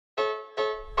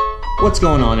What's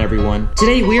going on, everyone?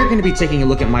 Today we are going to be taking a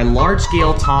look at my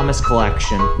large-scale Thomas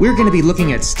collection. We're going to be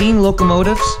looking at steam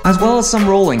locomotives, as well as some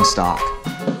rolling stock.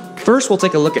 First, we'll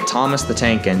take a look at Thomas the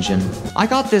Tank Engine. I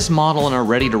got this model in a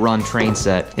ready-to-run train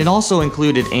set. It also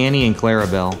included Annie and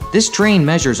Clarabelle. This train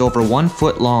measures over 1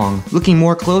 foot long. Looking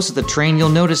more close at the train, you'll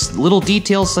notice little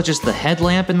details such as the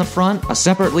headlamp in the front, a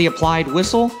separately applied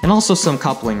whistle, and also some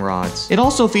coupling rods. It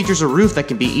also features a roof that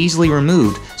can be easily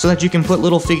removed so that you can put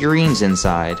little figurines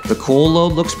inside. The coal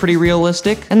load looks pretty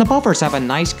realistic, and the buffers have a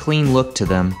nice clean look to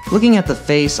them. Looking at the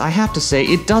face, I have to say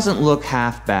it doesn't look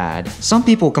half bad. Some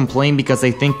people complain because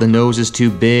they think the nose is too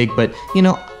big, but you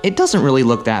know, it doesn't really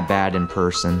look that bad in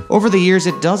person. Over the years,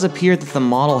 it does appear that the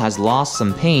model has lost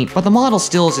some paint, but the model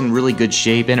still is in really good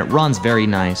shape and it runs very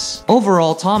nice.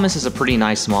 Overall, Thomas is a pretty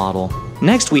nice model.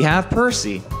 Next, we have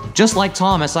Percy. Just like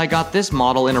Thomas, I got this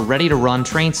model in a ready-to-run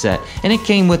train set, and it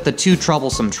came with the 2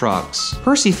 troublesome trucks.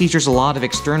 Percy features a lot of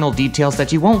external details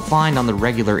that you won't find on the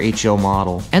regular HO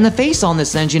model. And the face on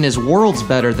this engine is worlds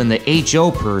better than the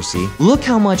HO Percy. Look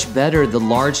how much better the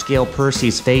large-scale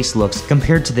Percy's face looks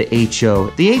compared to the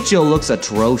HO. The HO looks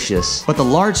atrocious, but the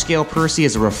large-scale Percy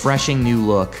is a refreshing new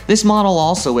look. This model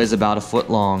also is about 1 foot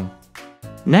long.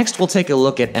 Next, we'll take a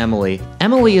look at Emily.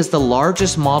 Emily is the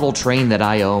largest model train that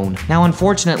I own. Now,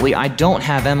 unfortunately, I don't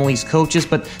have Emily's coaches,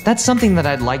 but that's something that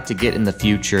I'd like to get in the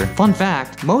future. Fun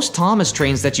fact, most Thomas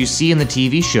trains that you see in the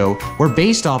TV show were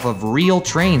based off of real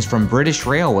trains from British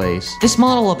Railways. This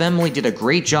model of Emily did a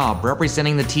great job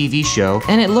representing the TV show,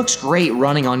 and it looks great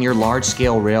running on your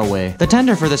large-scale railway. The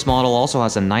tender for this model also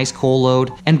has a nice coal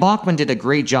load, and Bachmann did a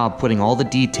great job putting all the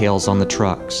details on the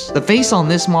trucks. The face on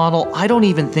this model, I don't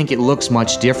even think it looks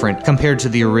much different compared to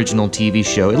the original TV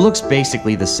show. It looks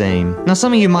basically the same. Now,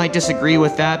 some of you might disagree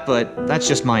with that, but that's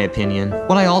just my opinion.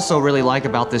 What I also really like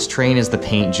about this train is the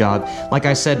paint job. Like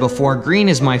I said before, green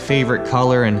is my favorite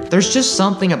color, and there's just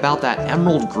something about that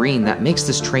emerald green that makes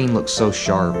this train look so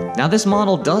sharp. Now, this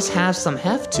model does have some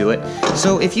heft to it,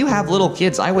 so if you have little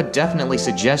kids, I would definitely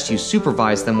suggest you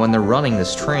supervise them when they're running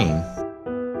this train.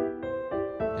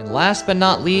 Last but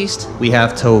not least, we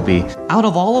have Toby. Out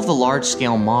of all of the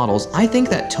large-scale models, I think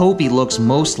that Toby looks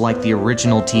most like the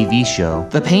original TV show.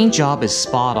 The paint job is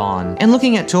spot on. And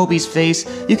looking at Toby's face,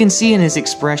 you can see in his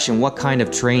expression what kind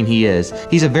of train he is.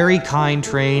 He's a very kind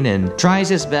train and tries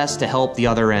his best to help the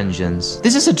other engines.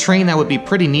 This is a train that would be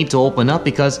pretty neat to open up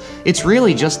because it's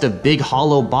really just a big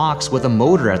hollow box with a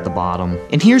motor at the bottom.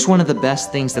 And here's one of the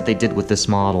best things that they did with this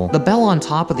model. The bell on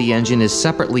top of the engine is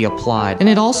separately applied, and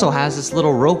it also has this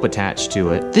little rope attached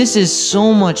to it. This is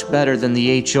so much better than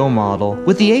the HO model.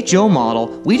 With the HO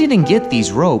model, we didn't get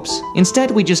these ropes.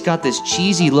 Instead, we just got this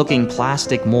cheesy looking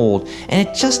plastic mold, and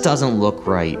it just doesn't look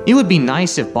right. It would be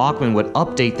nice if Bachmann would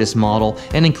update this model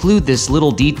and include this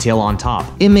little detail on top.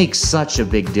 It makes such a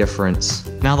big difference.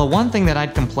 Now, the one thing that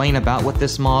I'd complain about with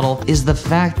this model is the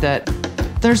fact that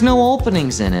there's no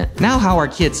openings in it. Now how are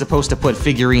kids supposed to put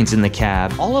figurines in the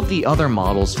cab? All of the other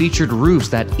models featured roofs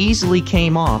that easily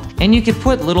came off, and you could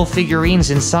put little figurines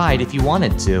inside if you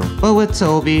wanted to. But with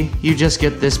Toby, you just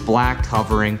get this black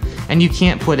covering, and you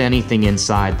can't put anything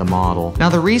inside the model. Now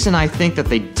the reason I think that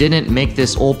they didn't make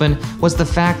this open was the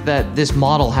fact that this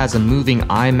model has a moving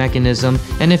eye mechanism,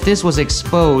 and if this was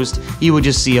exposed, you would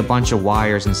just see a bunch of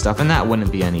wires and stuff, and that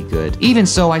wouldn't be any good. Even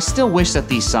so, I still wish that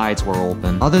these sides were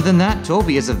open. Other than that,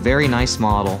 Toby is a very nice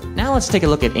model. Now let's take a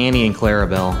look at Annie and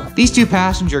Clarabelle. These 2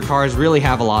 passenger cars really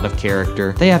have a lot of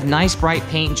character. They have nice bright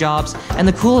paint jobs, and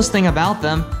the coolest thing about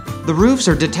them, the roofs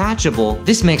are detachable.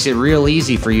 This makes it real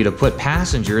easy for you to put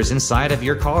passengers inside of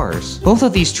your cars. Both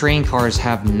of these train cars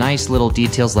have nice little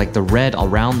details like the red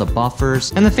around the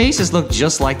buffers, and the faces look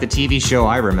just like the TV show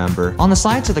I remember. On the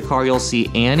sides of the car, you'll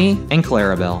see Annie and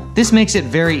Clarabelle. This makes it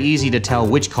very easy to tell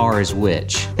which car is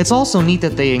which. It's also neat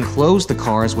that they enclose the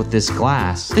cars with this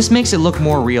glass. This makes it look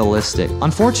more realistic.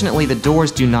 Unfortunately, the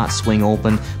doors do not swing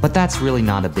open, but that's really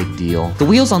not a big deal. The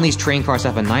wheels on these train cars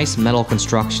have a nice metal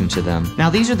construction to them.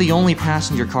 Now, these are the only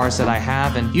passenger cars that I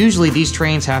have, and usually these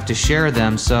trains have to share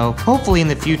them, so hopefully in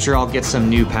the future I'll get some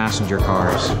new passenger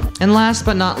cars. And last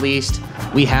but not least,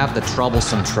 we have the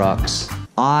troublesome trucks.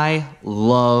 I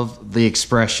love the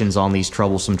expressions on these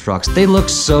troublesome trucks. They look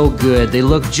so good. They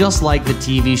look just like the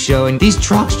TV show, and these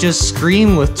trucks just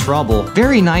scream with trouble.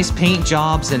 Very nice paint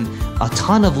jobs and a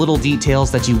ton of little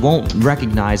details that you won't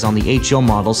recognize on the HO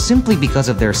models simply because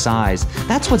of their size.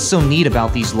 That's what's so neat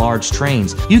about these large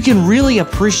trains. You can really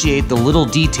appreciate the little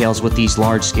details with these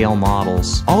large-scale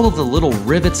models. All of the little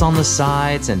rivets on the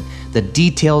sides and the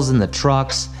details in the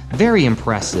trucks, Very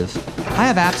impressive. I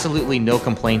have absolutely no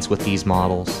complaints with these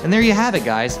models. And there you have it,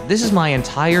 guys. This is my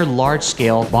entire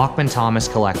large-scale Bachmann Thomas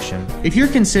collection. If you're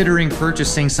considering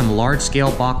purchasing some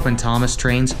large-scale Bachmann Thomas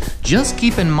trains, just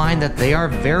keep in mind that they are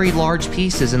very large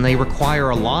pieces and they require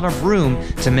a lot of room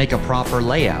to make a proper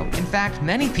layout. In fact,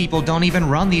 many people don't even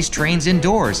run these trains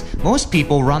indoors. Most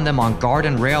people run them on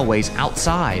garden railways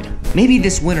outside. Maybe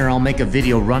this winter I'll make a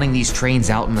video running these trains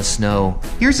out in the snow.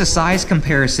 Here's a size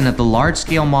comparison of the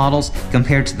large-scale models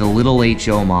compared to the little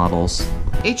HO models.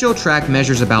 HO track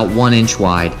measures about 1 inch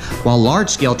wide, while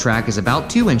large-scale track is about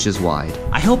 2 inches wide.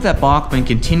 I hope that Bachmann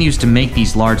continues to make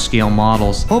these large-scale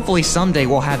models. Hopefully someday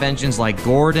we'll have engines like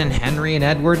Gordon, Henry, and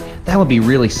Edward. That would be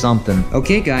really something.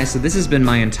 Okay guys, so this has been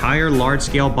my entire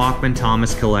large-scale Bachmann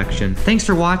Thomas collection. Thanks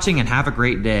for watching and have a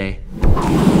great day.